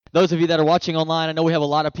Those of you that are watching online, I know we have a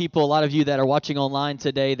lot of people, a lot of you that are watching online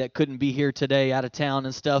today that couldn't be here today, out of town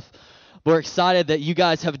and stuff. We're excited that you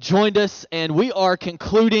guys have joined us, and we are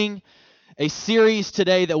concluding a series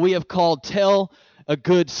today that we have called Tell a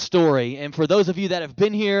Good Story. And for those of you that have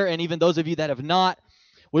been here, and even those of you that have not,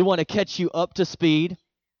 we want to catch you up to speed.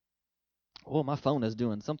 Oh, my phone is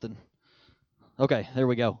doing something. Okay, there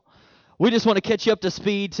we go. We just want to catch you up to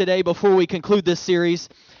speed today before we conclude this series.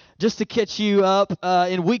 Just to catch you up,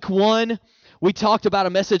 in week 1, we talked about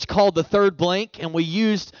a message called The Third Blank, and we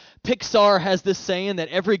used, Pixar has this saying that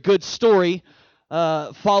every good story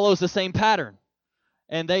follows the same pattern.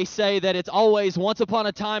 And they say that it's always once upon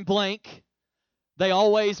a time blank, they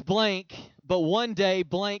always blank, but one day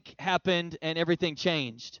blank happened and everything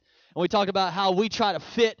changed. And we talked about how we try to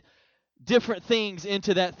fit different things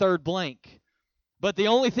into that third blank. But the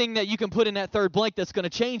only thing that you can put in that third blank that's going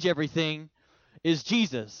to change everything is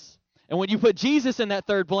Jesus. And when you put Jesus in that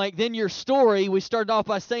third blank, then your story, we started off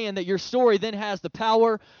by saying that your story then has the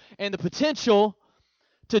power and the potential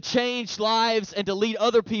to change lives and to lead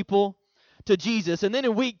other people to Jesus. And then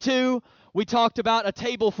in week 2, we talked about a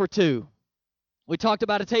table for two. We talked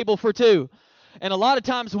about a table for two. And a lot of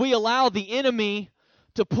times we allow the enemy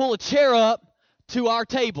to pull a chair up to our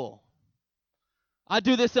table. I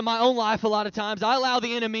do this in my own life a lot of times. I allow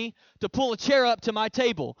the enemy to pull a chair up to my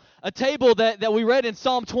table. A table that we read in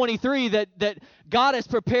Psalm 23 that God has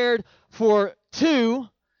prepared for two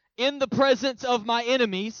in the presence of my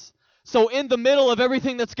enemies. So in the middle of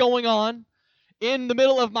everything that's going on, in the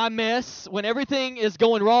middle of my mess, when everything is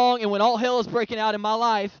going wrong and when all hell is breaking out in my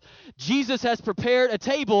life, Jesus has prepared a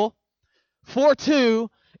table for two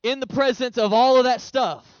in the presence of all of that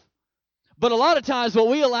stuff. But a lot of times what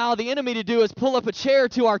we allow the enemy to do is pull up a chair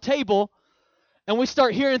to our table, and we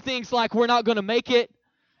start hearing things like we're not going to make it,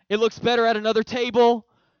 it looks better at another table,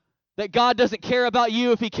 that God doesn't care about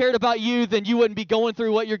you. If he cared about you, then you wouldn't be going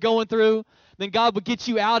through what you're going through. Then God would get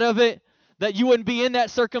you out of it, that you wouldn't be in that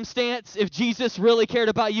circumstance if Jesus really cared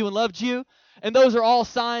about you and loved you. And those are all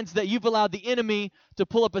signs that you've allowed the enemy to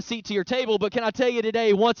pull up a seat to your table. But can I tell you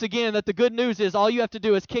today, once again, that the good news is all you have to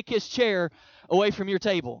do is kick his chair away from your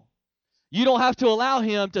table. You don't have to allow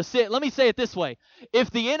him to sit. Let me say it this way.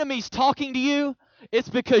 If the enemy's talking to you, it's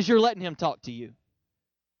because you're letting him talk to you.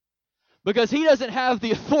 Because he doesn't have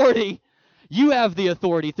the authority. You have the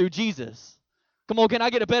authority through Jesus. Come on, can I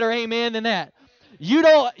get a better amen than that?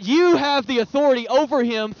 You have the authority over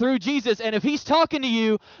him through Jesus. And if he's talking to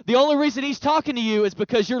you, the only reason he's talking to you is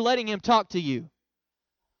because you're letting him talk to you.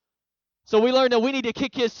 So we learned that we need to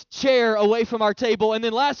kick his chair away from our table. And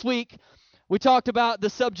then last week, we talked about the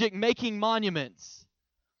subject making monuments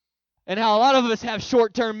and how a lot of us have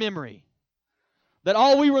short-term memory. That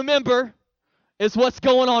all we remember is what's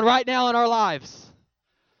going on right now in our lives.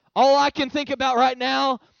 All I can think about right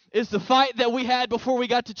now is the fight that we had before we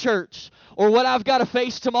got to church, or what I've got to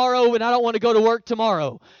face tomorrow when I don't want to go to work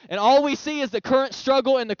tomorrow. And all we see is the current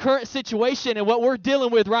struggle and the current situation and what we're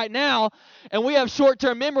dealing with right now, and we have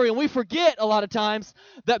short-term memory, and we forget a lot of times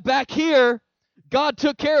that back here, God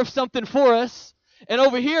took care of something for us, and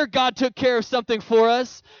over here God took care of something for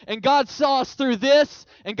us, and God saw us through this,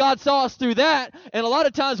 and God saw us through that, and a lot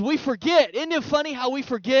of times we forget. Isn't it funny how we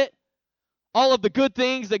forget all of the good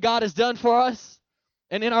things that God has done for us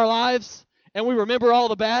and in our lives, and we remember all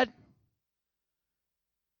the bad?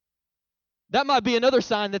 That might be another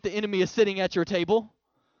sign that the enemy is sitting at your table.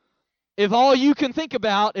 If all you can think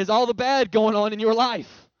about is all the bad going on in your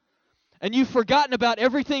life, and you've forgotten about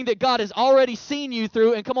everything that God has already seen you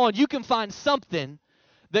through, and come on, you can find something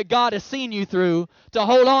that God has seen you through to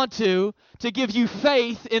hold on to give you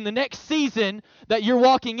faith in the next season that you're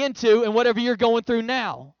walking into and whatever you're going through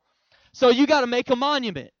now. So you got to make a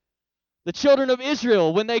monument. The children of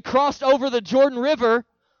Israel, when they crossed over the Jordan River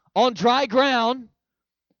on dry ground,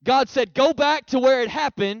 God said, go back to where it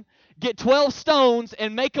happened, get 12 stones,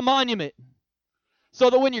 and make a monument.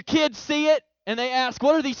 So that when your kids see it, and they ask,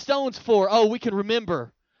 what are these stones for? Oh, we can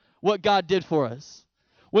remember what God did for us.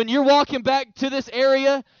 When you're walking back to this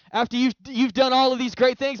area after you've done all of these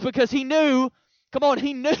great things, because he knew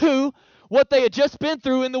what they had just been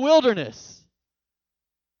through in the wilderness.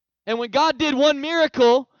 And when God did one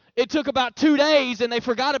miracle, it took about 2 days, and they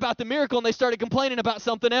forgot about the miracle, and they started complaining about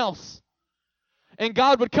something else. And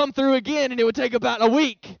God would come through again, and it would take about a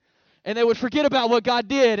week. And they would forget about what God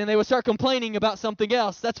did, and they would start complaining about something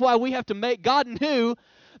else. That's why we have to make, God knew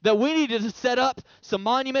that we needed to set up some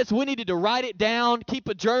monuments. We needed to write it down, keep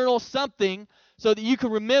a journal, something, so that you can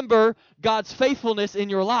remember God's faithfulness in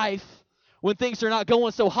your life when things are not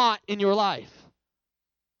going so hot in your life.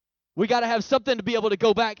 We got to have something to be able to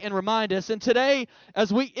go back and remind us. And today,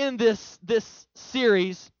 as we end this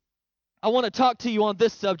series, I want to talk to you on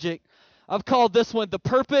this subject. I've called this one The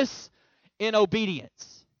Purpose in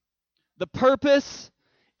Obedience. The Purpose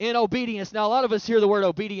in Obedience. Now, a lot of us hear the word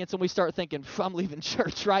obedience and we start thinking, I'm leaving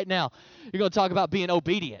church right now. You're going to talk about being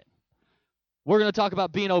obedient. We're going to talk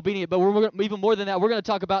about being obedient, but we're even more than that, we're going to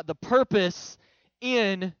talk about the purpose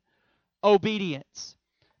in obedience.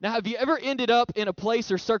 Now, have you ever ended up in a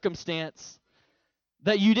place or circumstance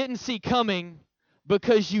that you didn't see coming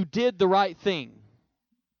because you did the right thing?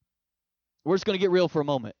 We're just going to get real for a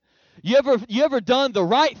moment. You ever done the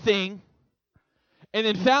right thing and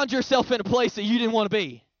then found yourself in a place that you didn't want to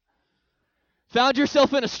be? Found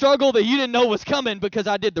yourself in a struggle that you didn't know was coming because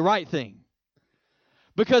I did the right thing.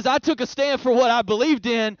 Because I took a stand for what I believed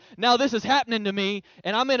in, now this is happening to me,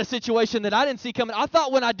 and I'm in a situation that I didn't see coming. I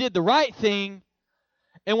thought when I did the right thing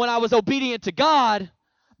and when I was obedient to God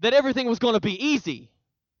that everything was going to be easy.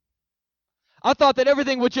 I thought that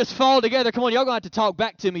everything would just fall together. Come on, y'all going to have to talk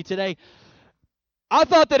back to me today. I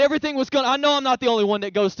thought that everything was going to, I know I'm not the only one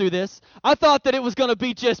that goes through this. I thought that it was going to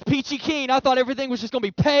be just peachy keen. I thought everything was just going to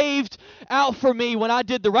be paved out for me when I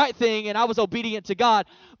did the right thing and I was obedient to God.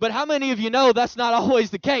 But how many of you know that's not always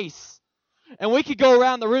the case? And we could go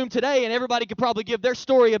around the room today and everybody could probably give their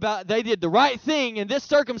story about they did the right thing in this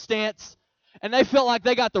circumstance and they felt like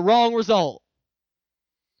they got the wrong result.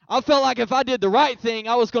 I felt like if I did the right thing,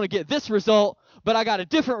 I was going to get this result, but I got a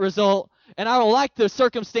different result, and I don't like the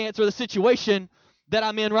circumstance or the situation that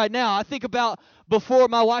I'm in right now. I think about before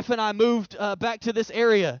my wife and I moved back to this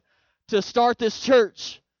area to start this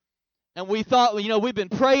church, and we thought, we've been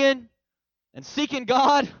praying and seeking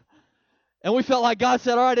God, and we felt like God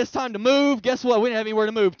said, all right, it's time to move. Guess what? We didn't have anywhere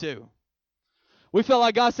to move to. We felt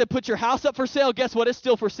like God said, put your house up for sale. Guess what? It's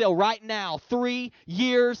still for sale right now. 3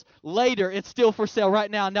 years later, it's still for sale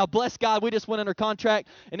right now. Now, bless God, we just went under contract,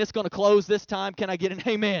 and it's going to close this time. Can I get an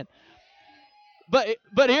amen? But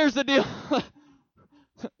here's the deal.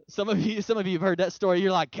 Some of you have heard that story.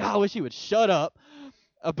 You're like, God, I wish you would shut up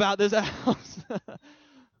about this house.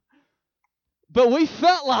 But we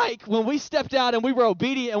felt like when we stepped out and we were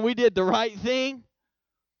obedient and we did the right thing,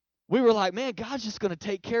 we were like, man, God's just going to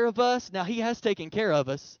take care of us. Now, he has taken care of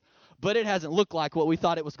us, but it hasn't looked like what we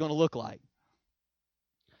thought it was going to look like.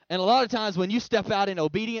 And a lot of times when you step out in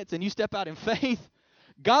obedience and you step out in faith,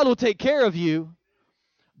 God will take care of you,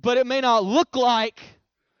 but it may not look like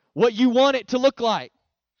what you want it to look like.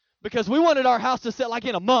 Because we wanted our house to sell like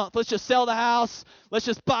in a month. Let's just sell the house. Let's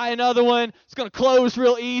just buy another one. It's going to close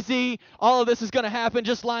real easy. All of this is going to happen.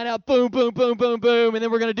 Just line up, boom, boom, boom, boom, boom. And then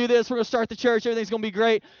we're going to do this. We're going to start the church. Everything's going to be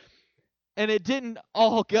great. And it didn't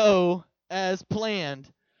all go as planned.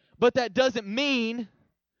 But that doesn't mean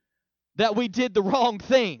that we did the wrong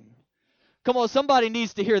thing. Come on, somebody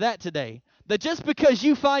needs to hear that today. That just because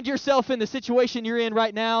you find yourself in the situation you're in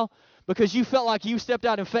right now, because you felt like you stepped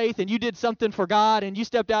out in faith and you did something for God and you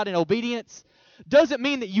stepped out in obedience, doesn't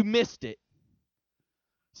mean that you missed it.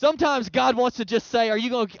 Sometimes God wants to just say,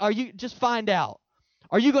 just find out.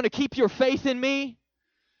 Are you going to keep your faith in me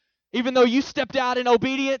even though you stepped out in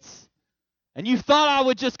obedience and you thought I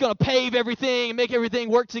was just going to pave everything and make everything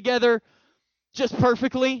work together just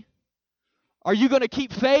perfectly? Are you going to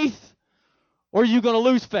keep faith or are you going to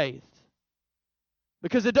lose faith?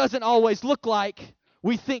 Because it doesn't always look like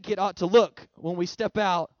we think it ought to look when we step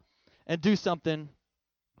out and do something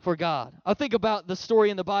for God. I think about the story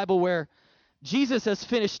in the Bible where Jesus has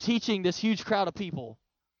finished teaching this huge crowd of people,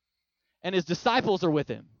 and his disciples are with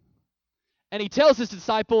him. And he tells his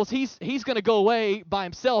disciples he's going to go away by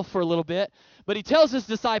himself for a little bit, but he tells his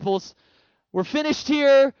disciples, we're finished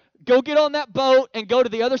here, go get on that boat and go to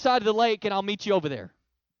the other side of the lake, and I'll meet you over there.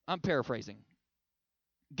 I'm paraphrasing.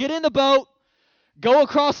 Get in the boat, go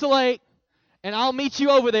across the lake, and I'll meet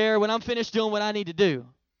you over there when I'm finished doing what I need to do.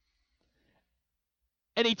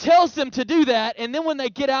 And he tells them to do that, and then when they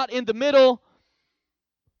get out in the middle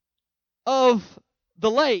of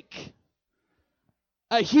the lake,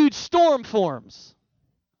 a huge storm forms.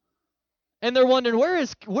 And they're wondering,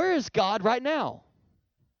 where is God right now?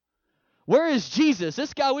 Where is Jesus?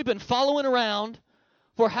 This guy we've been following around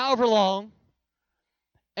for however long,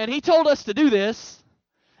 and he told us to do this,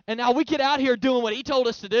 and now we get out here doing what he told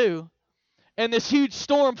us to do, and this huge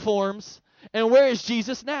storm forms, and where is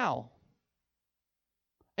Jesus now?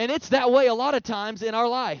 And it's that way a lot of times in our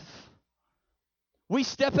life. We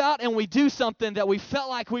step out and we do something that we felt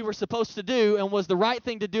like we were supposed to do and was the right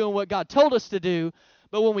thing to do and what God told us to do,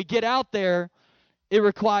 but when we get out there, it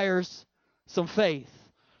requires some faith.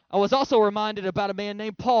 I was also reminded about a man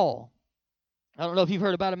named Paul. I don't know if you've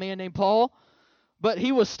heard about a man named Paul, but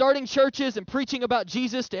he was starting churches and preaching about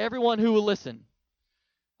Jesus to everyone who would listen.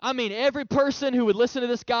 I mean, every person who would listen to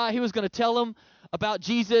this guy, he was going to tell them about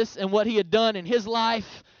Jesus and what he had done in his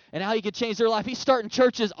life and how he could change their life. He's starting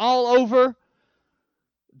churches all over,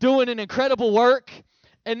 doing an incredible work.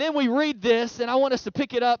 And then we read this, and I want us to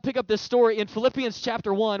pick up this story in Philippians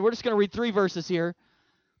chapter 1. We're just going to read 3 verses here.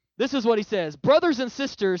 This is what he says. Brothers and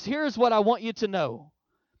sisters, here is what I want you to know.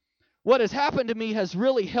 What has happened to me has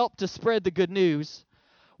really helped to spread the good news.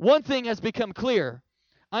 One thing has become clear.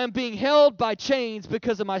 I am being held by chains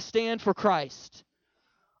because of my stand for Christ.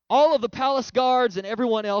 All of the palace guards and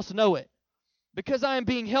everyone else know it. Because I am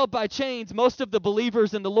being held by chains, most of the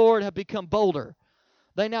believers in the Lord have become bolder.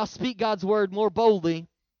 They now speak God's word more boldly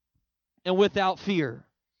and without fear.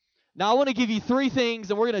 Now, I want to give you 3 things,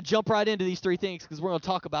 and we're going to jump right into these 3 things because we're going to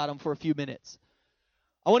talk about them for a few minutes.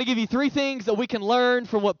 I want to give you 3 things that we can learn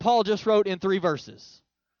from what Paul just wrote in 3 verses.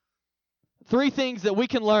 3 things that we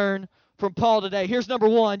can learn from Paul today. Here's number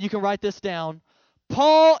 1. You can write this down.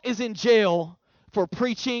 Paul is in jail for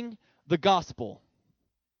preaching the gospel.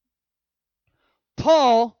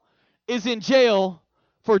 Paul is in jail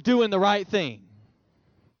for doing the right thing.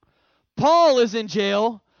 Paul is in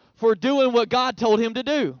jail for doing what God told him to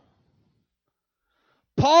do.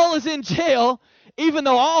 Paul is in jail even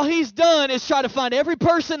though all he's done is try to find every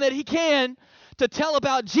person that he can to tell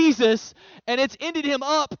about Jesus, and it's ended him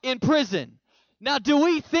up in prison. Now, do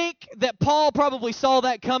we think that Paul probably saw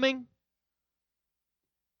that coming?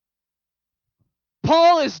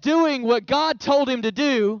 Paul is doing what God told him to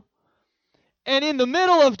do, and in the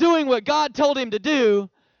middle of doing what God told him to do,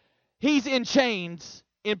 he's in chains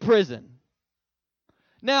in prison.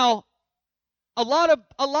 Now, a lot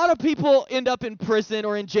of people end up in prison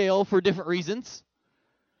or in jail for different reasons.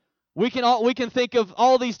 We can think of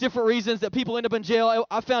all these different reasons that people end up in jail.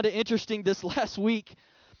 I found it interesting this last week.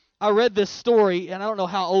 I read this story, and I don't know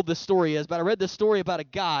how old this story is, but I read this story about a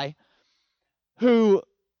guy who,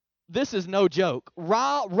 this is no joke,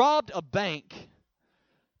 robbed a bank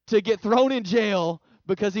to get thrown in jail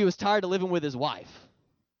because he was tired of living with his wife.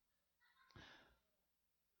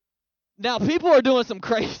 Now, people are doing some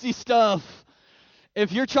crazy stuff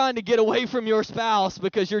if you're trying to get away from your spouse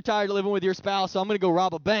because you're tired of living with your spouse. So I'm going to go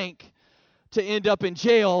rob a bank to end up in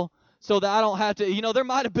jail so that I don't have to, there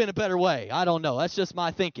might have been a better way. I don't know. That's just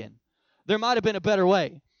my thinking. There might have been a better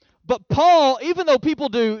way. But Paul, even though people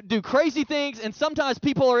do crazy things, and sometimes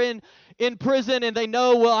people are in prison and they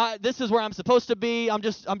know, this is where I'm supposed to be. I'm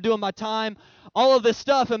doing my time, all of this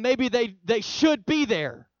stuff, and maybe they should be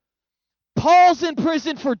there. Paul's in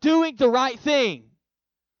prison for doing the right thing.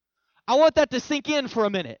 I want that to sink in for a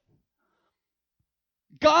minute.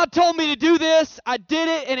 God told me to do this. I did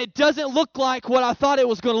it, and it doesn't look like what I thought it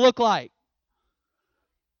was going to look like.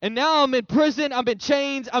 And now I'm in prison. I'm in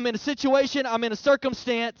chains. I'm in a situation. I'm in a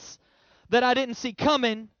circumstance that I didn't see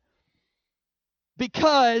coming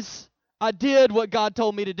because I did what God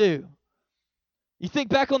told me to do. You think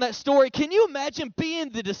back on that story. Can you imagine being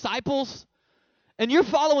the disciples and you're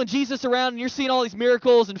following Jesus around and you're seeing all these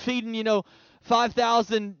miracles and feeding,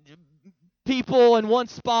 5,000 people in one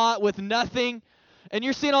spot with nothing, and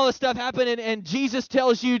you're seeing all this stuff happen, and Jesus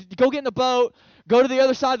tells you, go get in the boat, go to the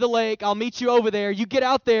other side of the lake, I'll meet you over there. You get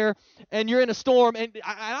out there, and you're in a storm, and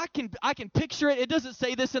I can picture it. It doesn't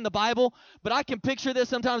say this in the Bible, but I can picture this.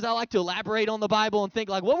 Sometimes I like to elaborate on the Bible and think,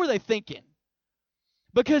 like, what were they thinking?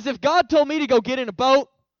 Because if God told me to go get in a boat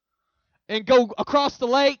and go across the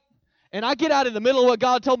lake, and I get out in the middle of what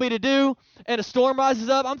God told me to do, and a storm rises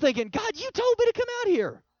up, I'm thinking, God, you told me to come out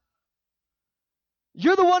here.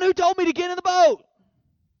 You're the one who told me to get in the boat.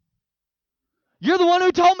 You're the one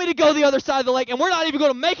who told me to go the other side of the lake, and we're not even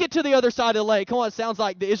going to make it to the other side of the lake. Come on, it sounds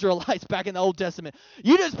like the Israelites back in the Old Testament.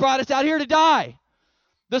 You just brought us out here to die.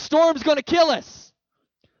 The storm's going to kill us.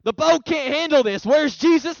 The boat can't handle this. Where's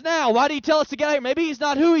Jesus now? Why did he tell us to get out here? Maybe he's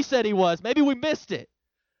not who he said he was. Maybe we missed it.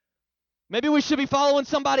 Maybe we should be following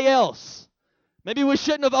somebody else. Maybe we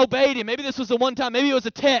shouldn't have obeyed him. Maybe this was the one time. Maybe it was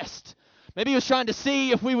a test. Maybe he was trying to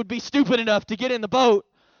see if we would be stupid enough to get in the boat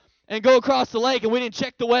and go across the lake, and we didn't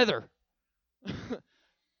check the weather.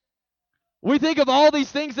 We think of all these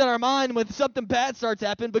things in our mind when something bad starts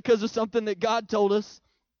happening because of something that God told us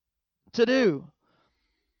to do.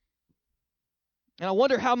 And I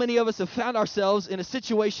wonder how many of us have found ourselves in a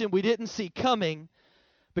situation we didn't see coming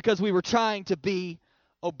because we were trying to be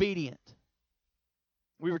obedient.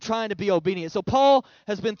 We were trying to be obedient. So Paul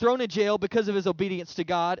has been thrown in jail because of his obedience to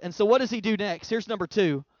God. And so what does he do next? Here's number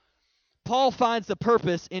 2. Paul finds the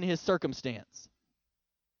purpose in his circumstance.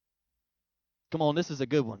 Come on, this is a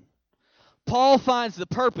good one. Paul finds the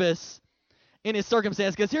purpose in his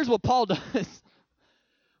circumstance, because here's what Paul does.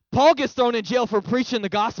 Paul gets thrown in jail for preaching the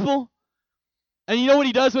gospel. And you know what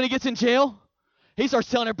he does when he gets in jail? He starts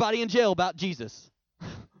telling everybody in jail about Jesus.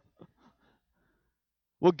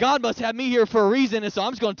 Well, God must have me here for a reason, and so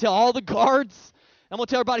I'm just going to tell all the guards. I'm going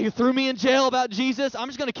to tell everybody who threw me in jail about Jesus. I'm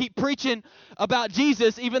just going to keep preaching about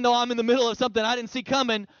Jesus, even though I'm in the middle of something I didn't see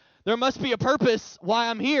coming. There must be a purpose why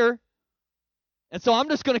I'm here. And so I'm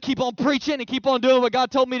just going to keep on preaching and keep on doing what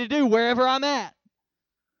God told me to do wherever I'm at.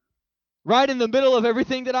 Right in the middle of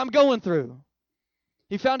everything that I'm going through.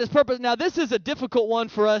 He found his purpose. Now, this is a difficult one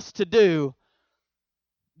for us to do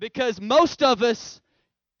because most of us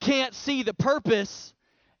can't see the purpose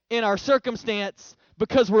in our circumstance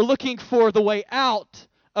because we're looking for the way out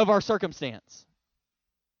of our circumstance.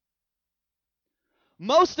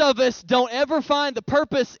 Most of us don't ever find the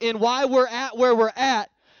purpose in why we're at where we're at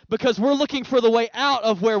because we're looking for the way out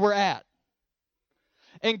of where we're at.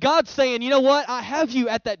 And God's saying, you know what? I have you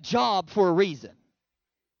at that job for a reason.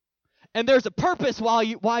 And there's a purpose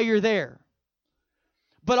why you're there.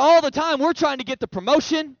 But all the time we're trying to get the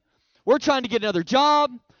promotion. We're trying to get another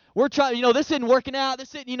job. We're trying, this isn't working out.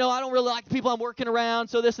 This isn't, I don't really like the people I'm working around,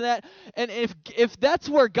 so this and that. And if that's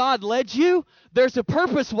where God led you, there's a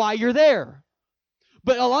purpose why you're there.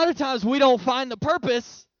 But a lot of times we don't find the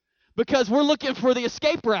purpose because we're looking for the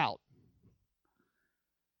escape route.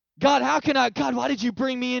 God, God, why did you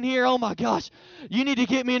bring me in here? Oh my gosh, you need to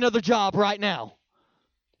get me another job right now.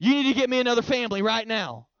 You need to get me another family right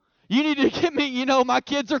now. You need to get me, my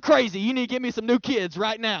kids are crazy. You need to get me some new kids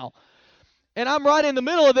right now. And I'm right in the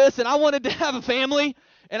middle of this, and I wanted to have a family,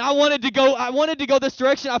 and I wanted to go this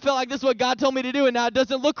direction. I felt like this is what God told me to do, and now it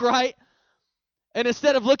doesn't look right. And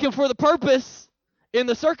instead of looking for the purpose in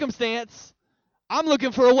the circumstance, I'm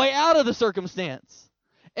looking for a way out of the circumstance.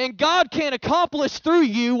 And God can't accomplish through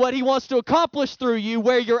you what he wants to accomplish through you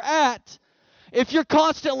where you're at if you're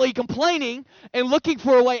constantly complaining and looking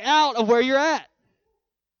for a way out of where you're at.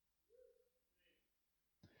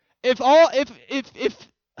 If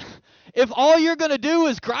all you're going to do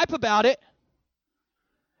is gripe about it,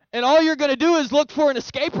 and all you're going to do is look for an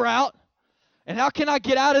escape route, and how can I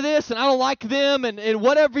get out of this, and I don't like them, and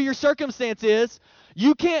whatever your circumstance is,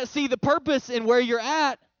 you can't see the purpose in where you're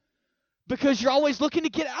at because you're always looking to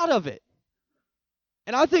get out of it.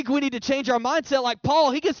 And I think we need to change our mindset like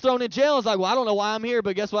Paul. He gets thrown in jail. He's like, well, I don't know why I'm here,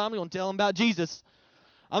 but guess what? I'm going to tell them about Jesus.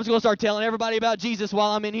 I'm just going to start telling everybody about Jesus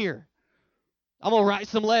while I'm in here. I'm going to write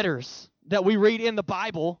some letters that we read in the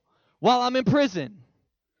Bible while I'm in prison.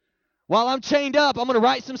 While I'm chained up, I'm going to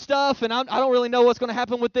write some stuff, and I don't really know what's going to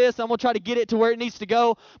happen with this. I'm going to try to get it to where it needs to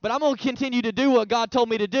go, but I'm going to continue to do what God told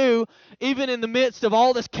me to do, even in the midst of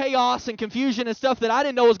all this chaos and confusion and stuff that I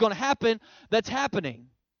didn't know was going to happen that's happening.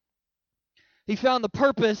 He found the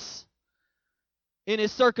purpose in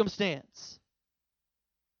his circumstance.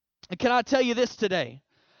 And can I tell you this today?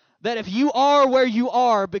 That if you are where you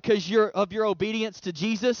are because of your obedience to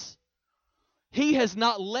Jesus, he has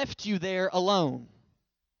not left you there alone.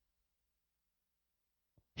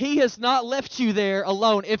 He has not left you there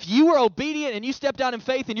alone. If you are obedient and you stepped out in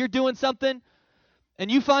faith and you're doing something and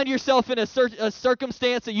you find yourself in a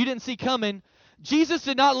circumstance that you didn't see coming, Jesus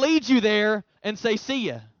did not lead you there and say, see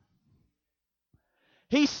ya.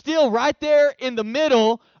 He's still right there in the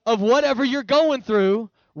middle of whatever you're going through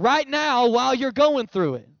right now while you're going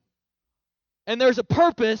through it. And there's a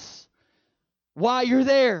purpose why you're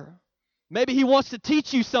there. Maybe he wants to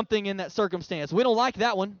teach you something in that circumstance. We don't like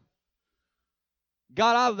that one.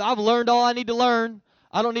 God, I've learned all I need to learn.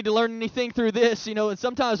 I don't need to learn anything through this, And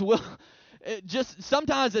sometimes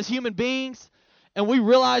sometimes as human beings, and we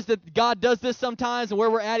realize that God does this sometimes, and where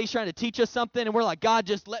we're at, he's trying to teach us something, and we're like, God,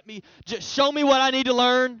 just show me what I need to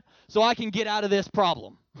learn so I can get out of this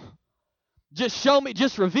problem.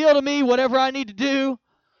 Just reveal to me whatever I need to do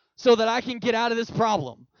so that I can get out of this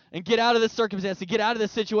problem and get out of this circumstance and get out of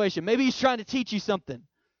this situation. Maybe he's trying to teach you something.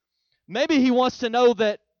 Maybe he wants to know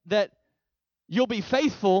that you'll be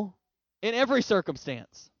faithful in every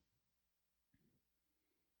circumstance.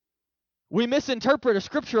 We misinterpret a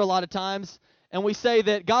scripture a lot of times, and we say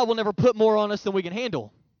that God will never put more on us than we can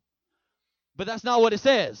handle. But that's not what it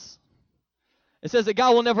says. It says that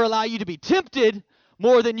God will never allow you to be tempted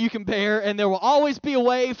more than you can bear, and there will always be a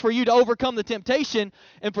way for you to overcome the temptation.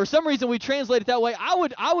 And for some reason we translate it that way. I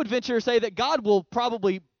would venture to say that God will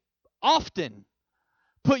probably often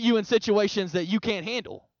put you in situations that you can't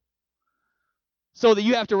handle so that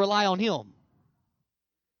you have to rely on him.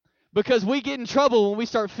 Because we get in trouble when we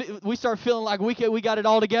start feeling like we got it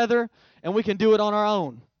all together and we can do it on our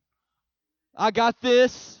own. I got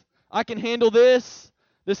this. I can handle this.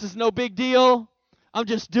 This is no big deal. I'm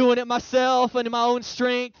just doing it myself and in my own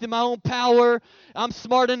strength, in my own power. I'm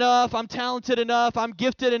smart enough. I'm talented enough. I'm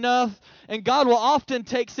gifted enough. And God will often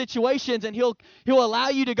take situations and He'll allow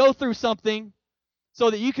you to go through something so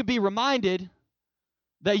that you can be reminded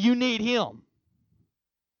that you need Him.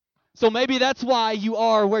 So maybe that's why you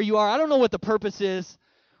are where you are. I don't know what the purpose is,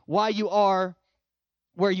 why you are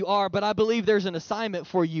where you are, but I believe there's an assignment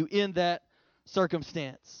for you in that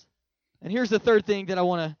circumstance. And here's the third thing that I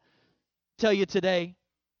want to tell you today.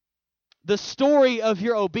 The story of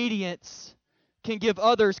your obedience can give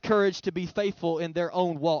others courage to be faithful in their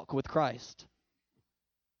own walk with Christ.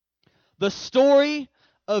 The story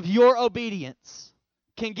of your obedience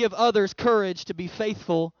can give others courage to be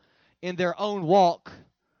faithful in their own walk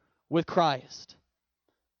with Christ.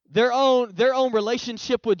 Their own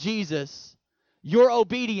relationship with Jesus, your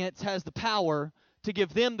obedience has the power to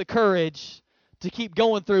give them the courage to keep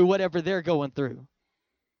going through whatever they're going through.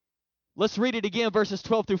 Let's read it again, verses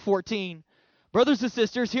 12 through 14. Brothers and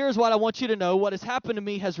sisters, here's what I want you to know. What has happened to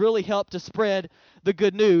me has really helped to spread the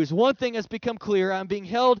good news. One thing has become clear. I'm being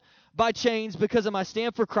held by chains because of my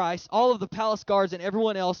stand for Christ. All of the palace guards and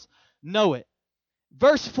everyone else know it.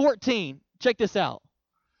 Verse 14, check this out.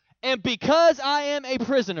 And because I am a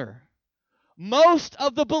prisoner, most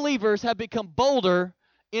of the believers have become bolder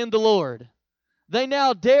in the Lord. They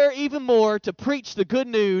now dare even more to preach the good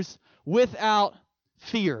news without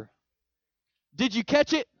fear. Did you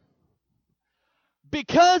catch it?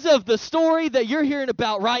 Because of the story that you're hearing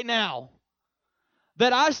about right now,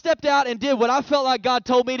 that I stepped out and did what I felt like God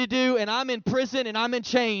told me to do, and I'm in prison and I'm in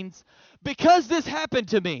chains, because this happened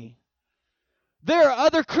to me, there are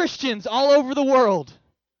other Christians all over the world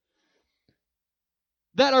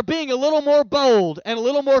that are being a little more bold and a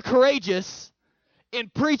little more courageous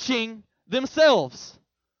in preaching themselves.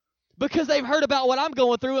 Because they've heard about what I'm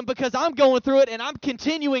going through, and because I'm going through it and I'm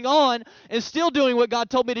continuing on and still doing what God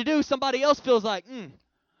told me to do, somebody else feels like,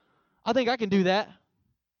 I think I can do that.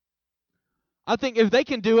 I think if they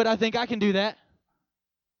can do it, I think I can do that.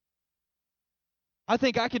 I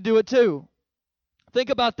think I can do it too. Think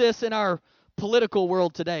about this in our political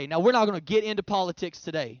world today. Now, we're not going to get into politics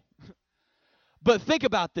today. But think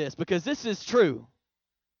about this, because this is true.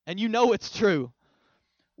 And you know it's true.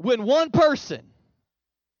 When one person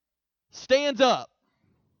stands up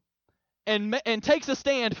and takes a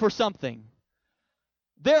stand for something,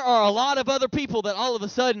 there are a lot of other people that all of a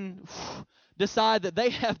sudden decide that they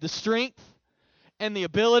have the strength and the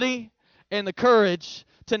ability and the courage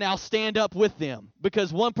to now stand up with them.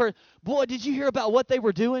 Because one person, boy, did you hear about what they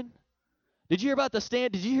were doing? Did you hear about the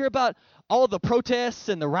stand? Did you hear about all the protests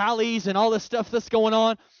and the rallies and all this stuff that's going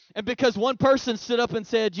on? And because one person stood up and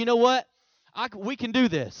said, you know what? We can do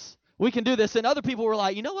this. We can do this. And other people were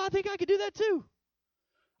like, you know what? I think I could do that too.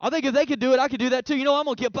 I think if they could do it, I could do that too. You know, I'm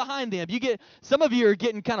going to get behind them. Some of you are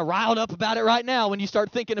getting kind of riled up about it right now when you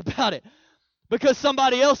start thinking about it. Because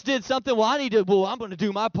somebody else did something. I'm going to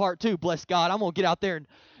do my part too, bless God. I'm going to get out there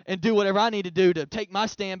and do whatever I need to do to take my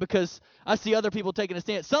stand because I see other people taking a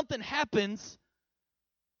stand. Something happens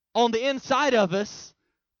on the inside of us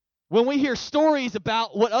when we hear stories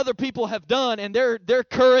about what other people have done and their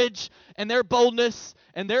courage and their boldness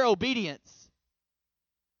and their obedience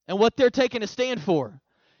and what they're taking a stand for.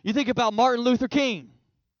 You think about Martin Luther King.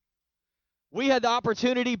 We had the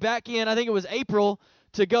opportunity back in, I think it was April,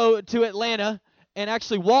 to go to Atlanta and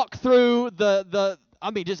actually walk through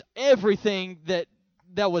just everything that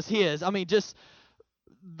was his. I mean, just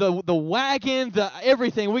the wagon,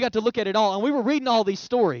 everything. We got to look at it all. And we were reading all these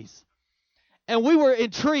stories. And we were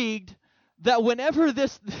intrigued that whenever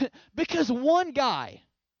because one guy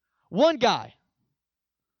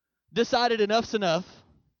decided enough's enough,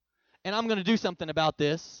 and I'm going to do something about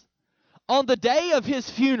this. On the day of his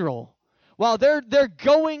funeral, while they're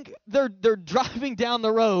driving down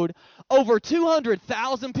the road, over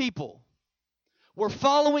 200,000 people were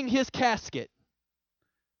following his casket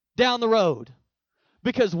down the road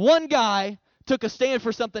because one guy took a stand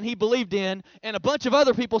for something he believed in, and a bunch of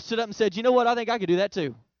other people stood up and said, you know what, I think I could do that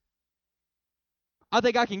too. I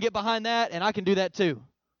think I can get behind that, and I can do that too.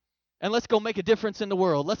 And let's go make a difference in the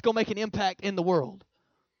world. Let's go make an impact in the world.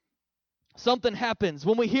 Something happens.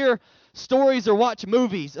 When we hear stories or watch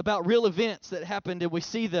movies about real events that happened and we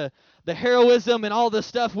see the heroism and all this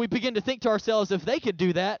stuff, we begin to think to ourselves, if they could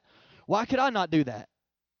do that, why could I not do that?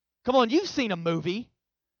 Come on, you've seen a movie,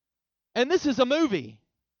 and this is a movie.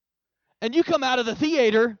 And you come out of the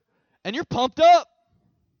theater, and you're pumped up.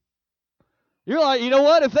 You're like, you know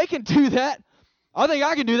what? If they can do that, I think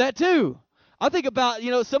I can do that too. I think about,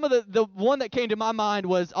 some of the one that came to my mind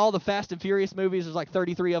was all the Fast and Furious movies. There's like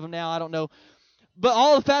 33 of them now. I don't know. But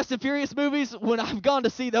all the Fast and Furious movies, when I've gone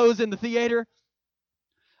to see those in the theater,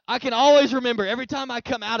 I can always remember every time I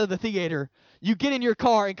come out of the theater, you get in your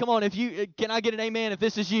car, and come on, can I get an amen if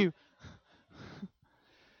this is you?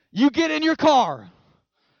 You get in your car,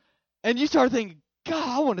 and you start thinking, God,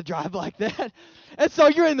 I want to drive like that. And so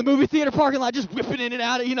you're in the movie theater parking lot just whipping in and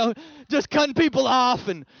out, just cutting people off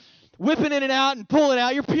and whipping in and out and pulling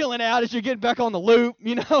out. You're peeling out as you're getting back on the loop,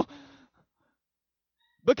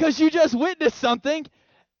 because you just witnessed something,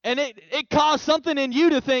 and it caused something in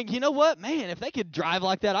you to think, you know what, man, if they could drive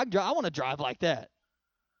like that, I want to drive like that.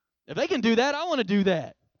 If they can do that, I want to do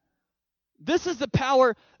that. This is the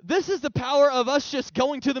power of us just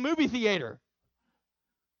going to the movie theater.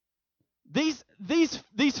 These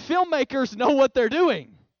filmmakers know what they're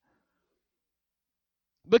doing,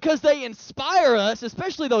 because they inspire us,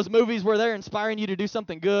 especially those movies where they're inspiring you to do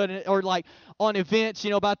something good, or like on events,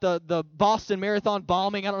 about the Boston Marathon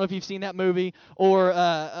bombing. I don't know if you've seen that movie, or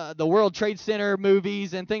the World Trade Center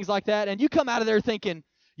movies and things like that. And you come out of there thinking,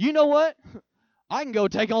 you know what? I can go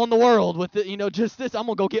take on the world with it, just this. I'm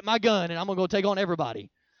going to go get my gun and I'm going to go take on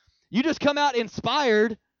everybody. You just come out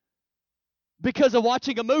inspired because of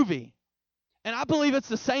watching a movie. And I believe it's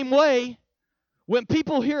the same way when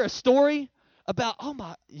people hear a story about,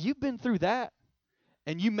 you've been through that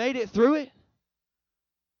and you made it through it.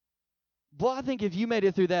 Well, I think if you made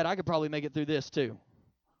it through that, I could probably make it through this too.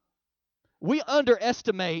 We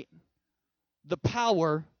underestimate the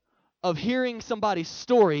power of hearing somebody's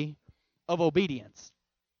story of obedience.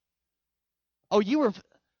 Oh,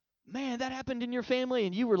 that happened in your family,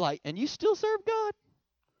 and you were like, and you still serve God?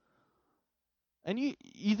 And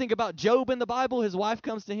you think about Job in the Bible. His wife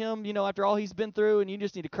comes to him, after all he's been through, and you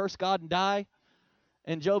just need to curse God and die.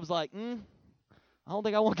 And Job's like, I don't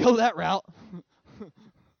think I want to go that route.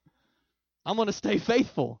 I'm going to stay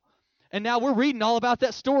faithful. And now we're reading all about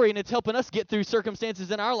that story, and it's helping us get through circumstances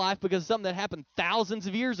in our life because of something that happened thousands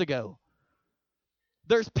of years ago.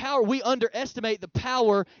 There's power. We underestimate the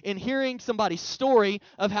power in hearing somebody's story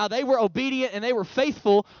of how they were obedient and they were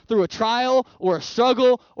faithful through a trial or a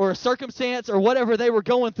struggle or a circumstance or whatever they were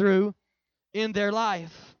going through in their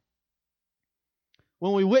life.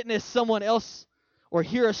 When we witness someone else or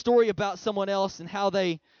hear a story about someone else and how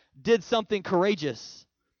they did something courageous,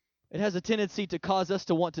 it has a tendency to cause us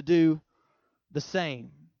to want to do the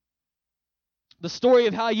same. The story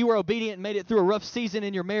of how you were obedient and made it through a rough season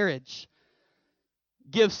in your marriage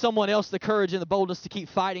gives someone else the courage and the boldness to keep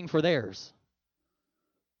fighting for theirs.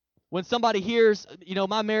 When somebody hears,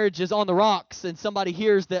 my marriage is on the rocks, and somebody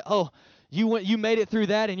hears that, you made it through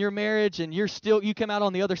that in your marriage, and you come out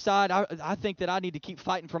on the other side. I think that I need to keep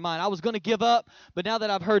fighting for mine. I was going to give up, but now that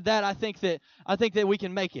I've heard that, I think that we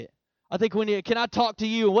can make it. I think can I talk to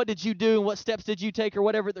you, and what did you do, and what steps did you take, or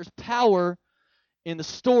whatever. There's power in the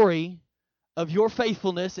story of your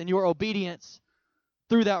faithfulness and your obedience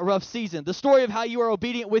through that rough season. The story of how you are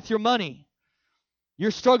obedient with your money.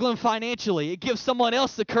 You're struggling financially. It gives someone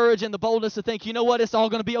else the courage and the boldness to think, you know what, it's all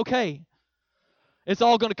going to be okay. It's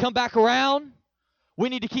all going to come back around. We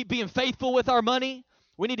need to keep being faithful with our money.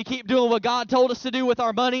 We need to keep doing what God told us to do with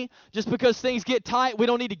our money. Just because things get tight, we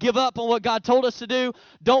don't need to give up on what God told us to do.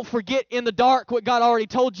 Don't forget in the dark what God already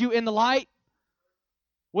told you in the light.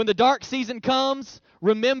 When the dark season comes,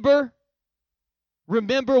 remember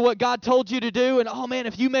what God told you to do, and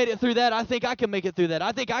if you made it through that, I think I can make it through that.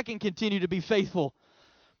 I think I can continue to be faithful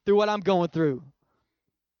through what I'm going through.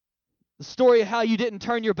 The story of how you didn't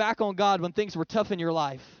turn your back on God when things were tough in your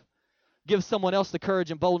life gives someone else the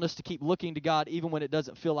courage and boldness to keep looking to God even when it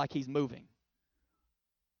doesn't feel like He's moving.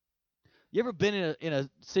 You ever been in a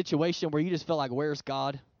situation where you just felt like, where's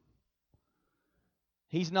God?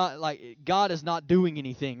 He's not, God is not doing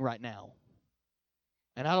anything right now.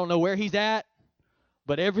 And I don't know where He's at,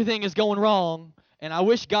 but everything is going wrong, and I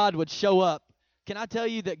wish God would show up. Can I tell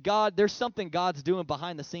you that there's something God's doing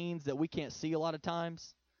behind the scenes that we can't see a lot of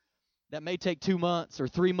times? That may take 2 months or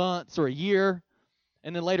 3 months or a year,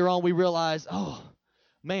 and then later on we realize,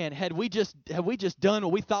 had we just done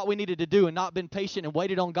what we thought we needed to do and not been patient and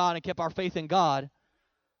waited on God and kept our faith in God,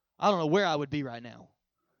 I don't know where I would be right now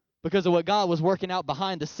because of what God was working out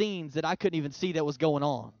behind the scenes that I couldn't even see that was going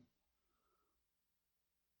on.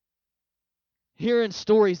 Hearing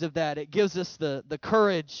stories of that, it gives us the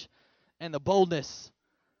courage and the boldness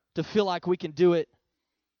to feel like we can do it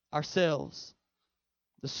ourselves.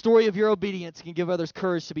 The story of your obedience can give others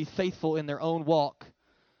courage to be faithful in their own walk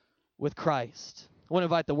with Christ. I want to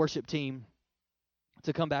invite the worship team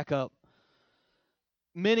to come back up.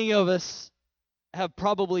 Many of us have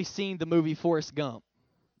probably seen the movie Forrest Gump.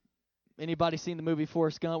 Anybody seen the movie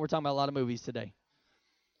Forrest Gump? We're talking about a lot of movies today.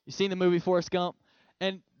 You seen the movie Forrest Gump?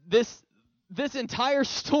 And this entire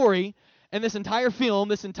story and this entire film,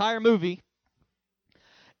 this entire movie,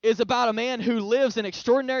 is about a man who lives an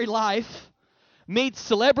extraordinary life, meets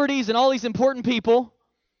celebrities and all these important people,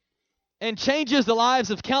 and changes the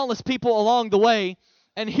lives of countless people along the way.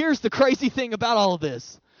 And here's the crazy thing about all of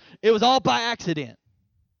this. It was all by accident.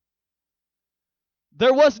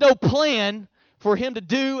 There was no plan for him to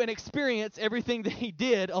do and experience everything that he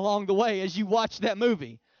did along the way as you watch that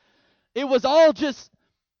movie. It all just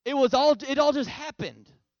happened.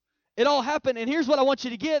 It all happened. And here's what I want you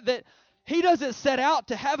to get, that he doesn't set out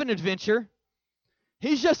to have an adventure.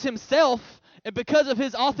 He's just himself, and because of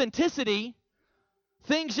his authenticity,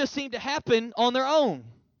 things just seem to happen on their own.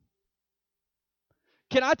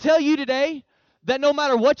 Can I tell you today that no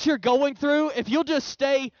matter what you're going through, if you'll just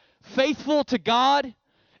stay faithful to God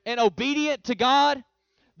and obedient to God,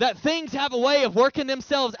 that things have a way of working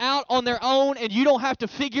themselves out on their own, and you don't have to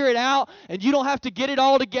figure it out, and you don't have to get it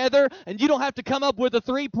all together, and you don't have to come up with a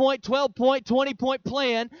 3-point, 12-point, 20-point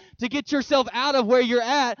plan to get yourself out of where you're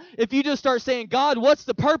at. If you just start saying, God, what's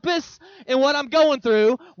the purpose in what I'm going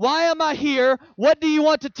through? Why am I here? What do you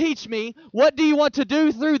want to teach me? What do you want to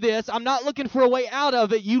do through this? I'm not looking for a way out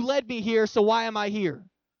of it. You led me here, so why am I here?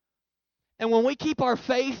 And when we keep our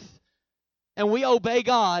faith and we obey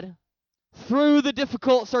God through the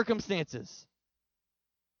difficult circumstances,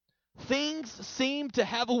 things seem to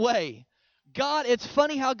have a way. God, it's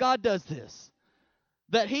funny how God does this,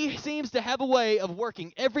 that he seems to have a way of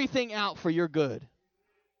working everything out for your good.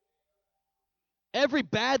 Every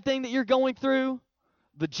bad thing that you're going through,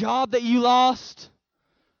 the job that you lost,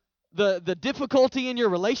 the difficulty in your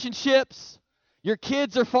relationships, your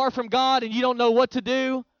kids are far from God and you don't know what to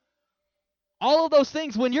do. All of those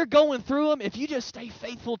things, when you're going through them, if you just stay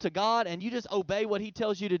faithful to God and you just obey what he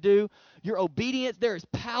tells you to do, your obedience, there is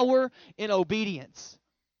power in obedience.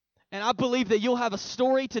 And I believe that you'll have a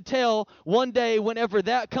story to tell one day whenever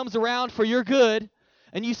that comes around for your good,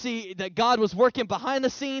 and you see that God was working behind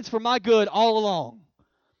the scenes for my good all along.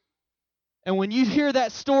 And when you hear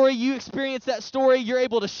that story, you experience that story, you're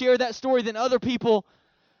able to share that story, then other people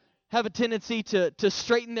have a tendency to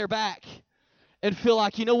straighten their back and feel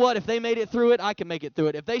like, you know what, if they made it through it, I can make it through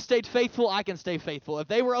it. If they stayed faithful, I can stay faithful. If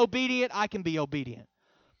they were obedient, I can be obedient.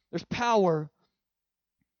 There's power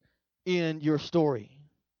in your story.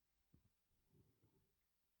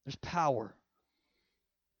 There's power.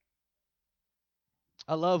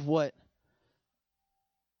 I love when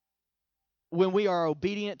we are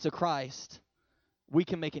obedient to Christ, we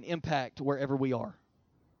can make an impact wherever we are.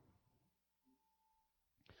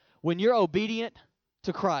 When you're obedient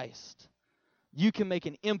to Christ, you can make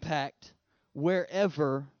an impact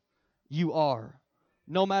wherever you are.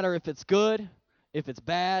 No matter if it's good, if it's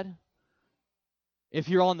bad, if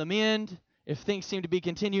you're on the mend, if things seem to be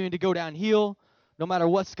continuing to go downhill, no matter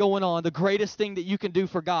what's going on, the greatest thing that you can do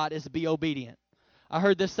for God is to be obedient. I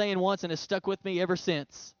heard this saying once and it's stuck with me ever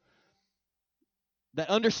since. That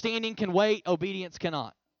understanding can wait, obedience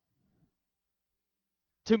cannot.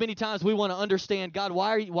 Too many times we want to understand, God,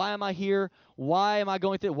 why am I here? Why am I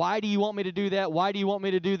going through? Why do you want me to do that? Why do you want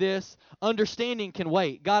me to do this? Understanding can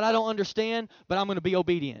wait. God, I don't understand, but I'm going to be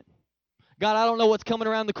obedient. God, I don't know what's coming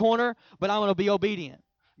around the corner, but I'm going to be obedient.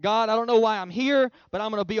 God, I don't know why I'm here, but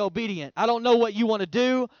I'm going to be obedient. I don't know what you want to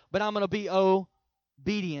do, but I'm going to be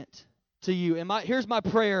obedient to you. And here's my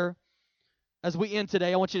prayer as we end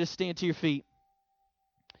today. I want you to stand to your feet.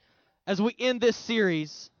 As we end this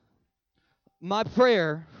series, my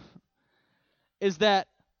prayer is that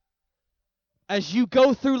as you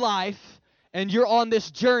go through life and you're on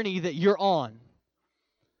this journey that you're on,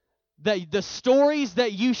 that the stories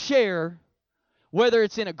that you share, whether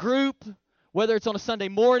it's in a group, whether it's on a Sunday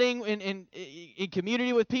morning in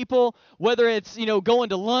community with people, whether it's going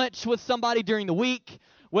to lunch with somebody during the week,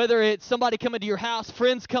 whether it's somebody coming to your house,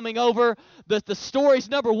 friends coming over, the story's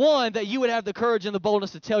number one, that you would have the courage and the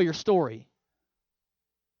boldness to tell your story.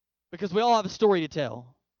 Because we all have a story to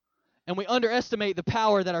tell. And we underestimate the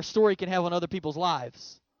power that our story can have on other people's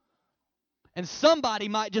lives. And somebody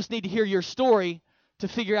might just need to hear your story to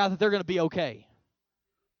figure out that they're going to be okay.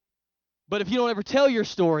 But if you don't ever tell your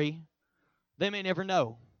story, they may never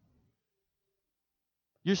know.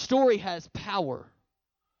 Your story has power.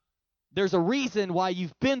 There's a reason why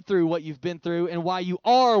you've been through what you've been through, and why you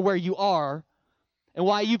are where you are, and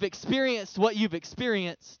why you've experienced what you've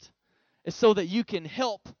experienced, is so that you can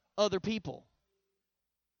help other people.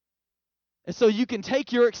 And so you can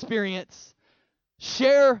take your experience,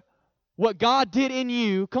 share what God did in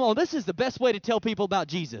you. Come on, this is the best way to tell people about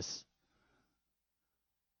Jesus.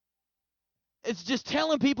 It's just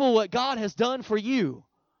telling people what God has done for you.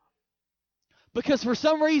 Because for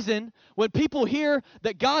some reason, when people hear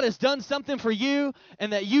that God has done something for you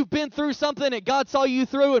and that you've been through something that God saw you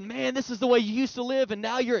through, and man, this is the way you used to live, and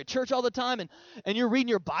now you're at church all the time, and you're reading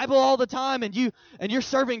your Bible all the time, and you're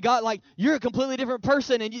serving God, like you're a completely different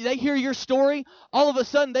person, and they hear your story, all of a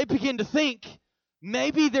sudden they begin to think,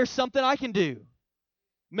 maybe there's something I can do.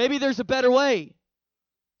 Maybe there's a better way.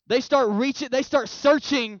 They start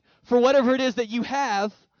searching for whatever it is that you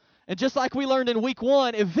have. And just like we learned in week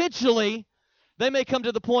 1, eventually they may come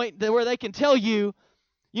to the point where they can tell you,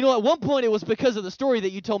 at one point it was because of the story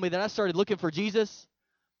that you told me that I started looking for Jesus.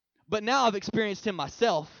 But now I've experienced him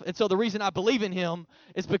myself. And so the reason I believe in him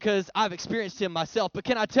is because I've experienced him myself. But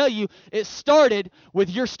can I tell you, it started with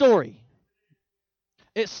your story.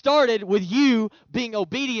 It started with you being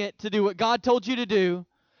obedient to do what God told you to do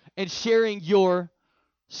and sharing your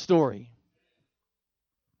story.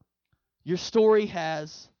 Your story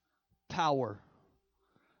has power.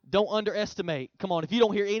 Don't underestimate. Come on, if you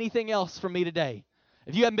don't hear anything else from me today,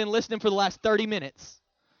 if you haven't been listening for the last 30 minutes,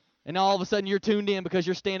 and now all of a sudden you're tuned in because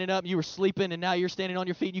you're standing up, you were sleeping, and now you're standing on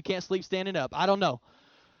your feet and you can't sleep standing up. I don't know.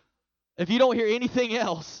 If you don't hear anything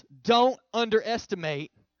else, don't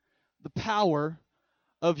underestimate the power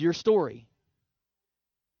of your story.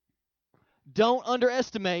 Don't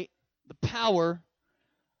underestimate the power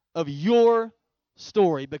of your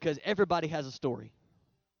story, because everybody has a story.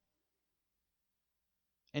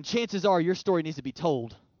 And chances are your story needs to be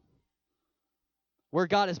told. Where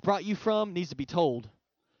God has brought you from needs to be told.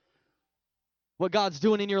 What God's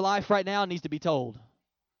doing in your life right now needs to be told.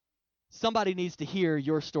 Somebody needs to hear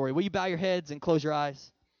your story. Will you bow your heads and close your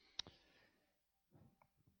eyes?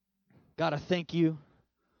 God, I thank you.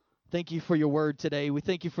 Thank you for your word today. We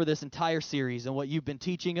thank you for this entire series and what you've been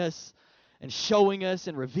teaching us and showing us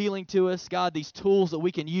and revealing to us, God, these tools that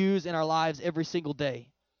we can use in our lives every single day.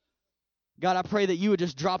 God, I pray that you would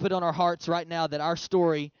just drop it on our hearts right now, that our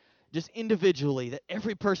story, just individually, that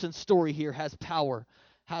every person's story here has power,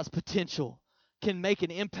 has potential, can make an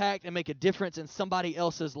impact and make a difference in somebody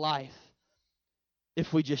else's life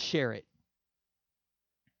if we just share it.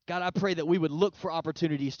 God, I pray that we would look for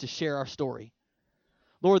opportunities to share our story.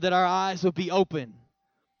 Lord, that our eyes would be open,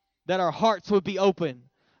 that our hearts would be open,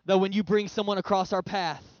 that when you bring someone across our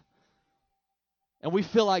path and we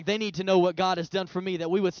feel like they need to know what God has done for me,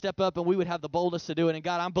 that we would step up and we would have the boldness to do it. And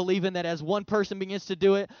God, I'm believing that as one person begins to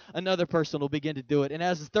do it, another person will begin to do it. And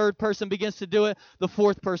as the third person begins to do it, the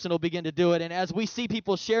fourth person will begin to do it. And as we see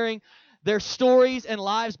people sharing their stories and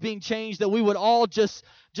lives being changed, that we would all just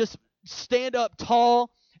stand up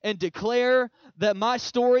tall and declare that my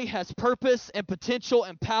story has purpose and potential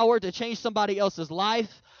and power to change somebody else's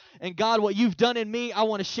life. And God, what you've done in me, I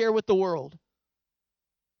want to share with the world.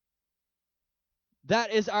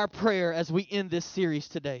 That is our prayer as we end this series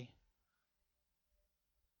today.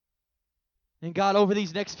 And God, over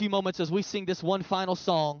these next few moments as we sing this one final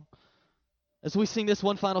song,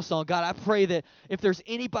 God, I pray that if there's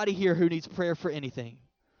anybody here who needs prayer for anything,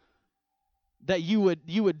 that you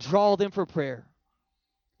would draw them for prayer.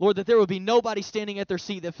 Lord, that there would be nobody standing at their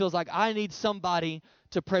seat that feels like, I need somebody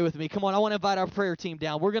to pray with me. Come on, I want to invite our prayer team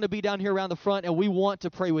down. We're going to be down here around the front, and we want to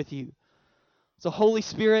pray with you. So, Holy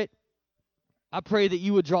Spirit, I pray that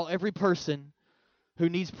you would draw every person who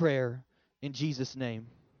needs prayer in Jesus' name.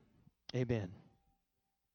 Amen.